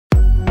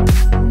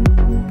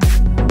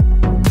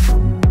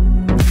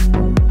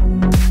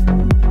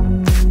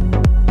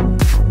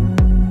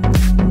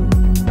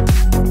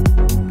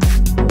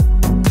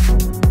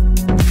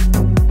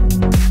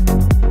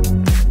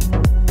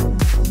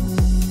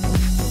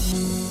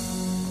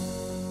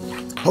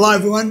Hello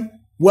everyone,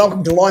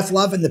 welcome to Life,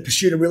 Love and the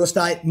Pursuit of Real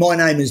Estate. My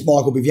name is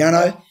Michael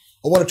Biviano. I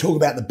want to talk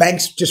about the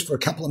banks just for a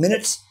couple of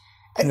minutes,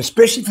 and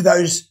especially for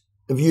those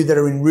of you that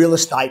are in real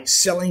estate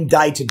selling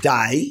day to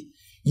day,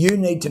 you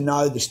need to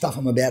know the stuff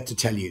I'm about to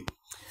tell you.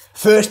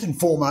 First and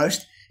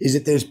foremost is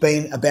that there's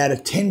been about a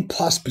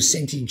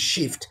 10+%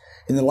 shift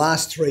in the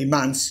last 3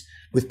 months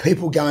with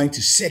people going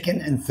to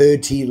second and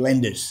third tier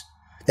lenders.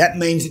 That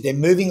means that they're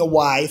moving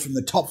away from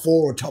the top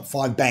 4 or top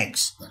 5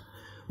 banks.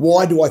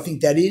 Why do I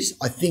think that is?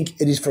 I think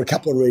it is for a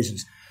couple of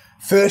reasons.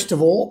 First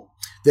of all,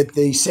 that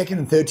the second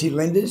and third tier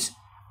lenders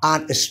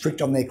aren't as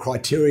strict on their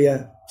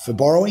criteria for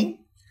borrowing.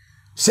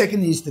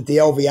 Second is that the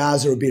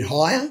LVRs are a bit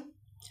higher.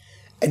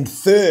 And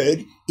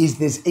third is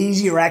there's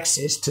easier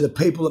access to the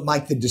people that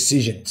make the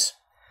decisions.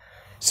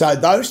 So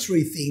those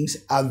 3 things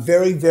are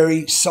very,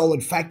 very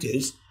solid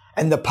factors,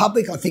 and the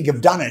public, I think,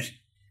 have done it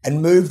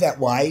and moved that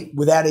way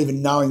without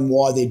even knowing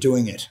why they're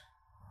doing it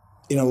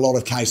in a lot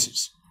of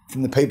cases,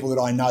 from the people that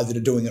I know that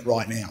are doing it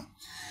right now.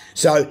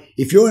 So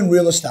if you're in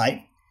real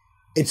estate,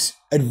 it's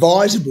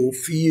advisable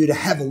for you to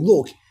have a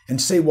look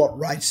and see what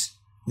rates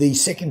the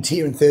second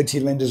tier and third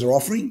tier lenders are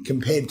offering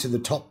compared to the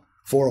top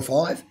 4 or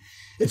 5.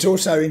 It's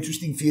also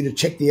interesting for you to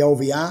check the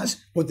LVRs,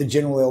 what the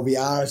general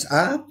LVRs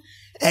are.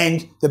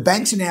 And the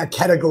banks are now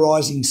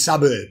categorising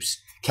suburbs,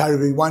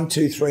 category 1,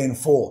 2, 3 and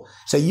 4.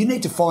 So you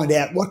need to find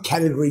out what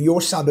category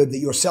your suburb that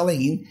you're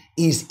selling in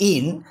is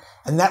in,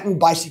 and that will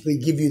basically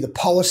give you the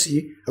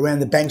policy around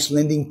the bank's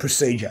lending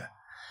procedure.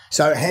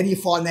 So how do you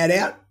find that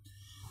out?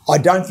 I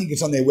don't think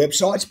it's on their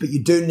websites, but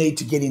you do need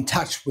to get in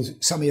touch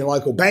with some of your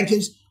local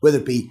bankers, whether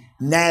it be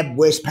NAB,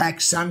 Westpac,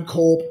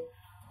 Suncorp,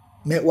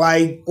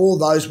 Metway, all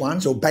those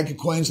ones, or Bank of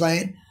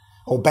Queensland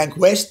or Bank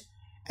West,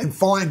 and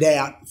find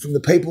out from the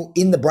people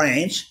in the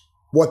branch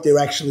what they're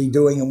actually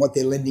doing and what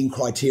their lending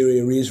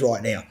criteria is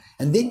right now.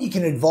 And then you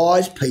can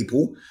advise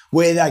people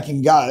where they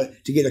can go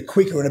to get a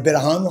quicker and a better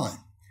home loan.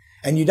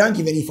 And you don't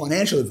give any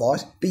financial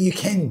advice, but you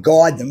can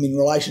guide them in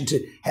relation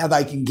to how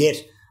they can get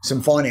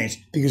some finance,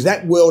 because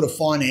that world of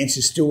finance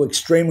is still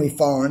extremely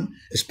foreign,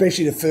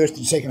 especially to first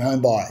and second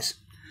home buyers.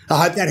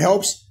 I hope that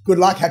helps. Good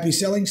luck, happy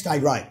selling, stay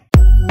great.